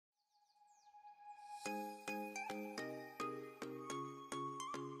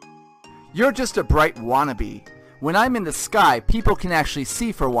You're just a bright wannabe. When I'm in the sky, people can actually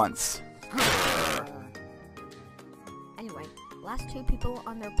see for once. Anyway, last two people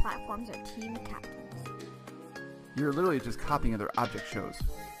on their platforms are team captains. You're literally just copying other object shows.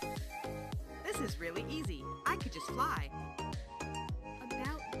 This is really easy. I could just fly.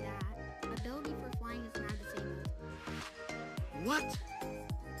 About that, ability for flying is now disabled. What?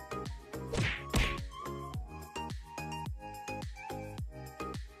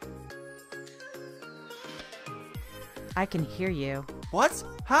 I can hear you. What?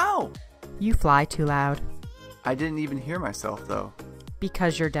 How? You fly too loud. I didn't even hear myself, though.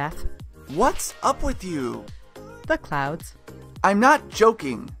 Because you're deaf. What's up with you? The clouds. I'm not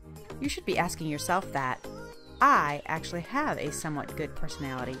joking. You should be asking yourself that. I actually have a somewhat good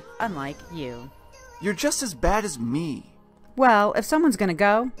personality, unlike you. You're just as bad as me. Well, if someone's gonna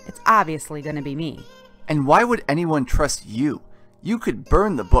go, it's obviously gonna be me. And why would anyone trust you? You could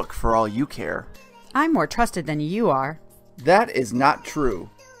burn the book for all you care. I'm more trusted than you are. That is not true.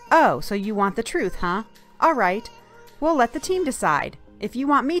 Oh, so you want the truth, huh? All right. We'll let the team decide. If you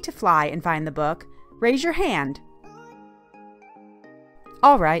want me to fly and find the book, raise your hand.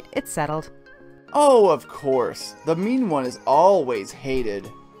 All right, it's settled. Oh, of course. The mean one is always hated.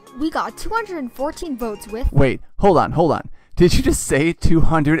 We got 214 votes with... Wait, hold on. Did you just say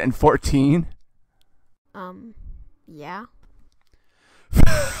 214? Yeah.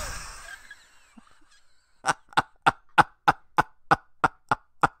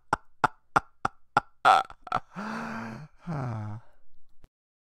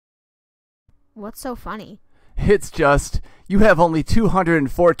 What's so funny? It's just, you have only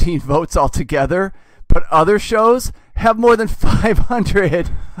 214 votes altogether, but other shows have more than 500.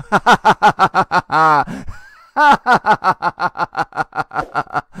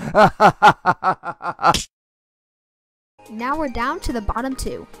 Now we're down to the bottom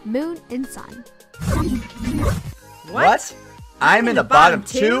two, Moon and Sun. What? I'm in the bottom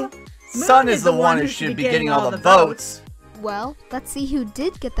two? Sun is the one who should be getting all the votes. Well, let's see who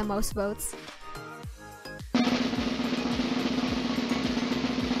did get the most votes.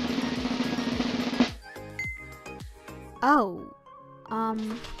 Oh,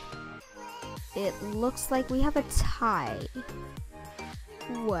 it looks like we have a tie.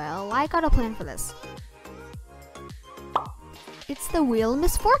 Well, I got a plan for this. It's the Wheel of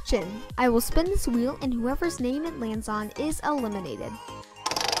Misfortune. I will spin this wheel and whoever's name it lands on is eliminated.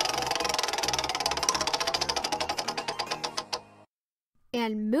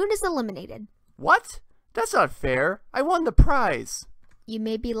 And Moon is eliminated. What? That's not fair. I won the prize. You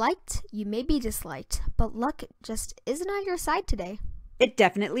may be liked, you may be disliked, but luck just isn't on your side today. It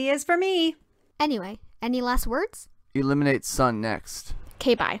definitely is for me. Anyway, any last words? Eliminate Sun next.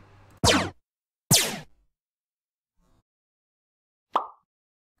 Okay, bye.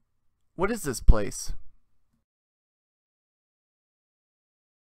 What is this place?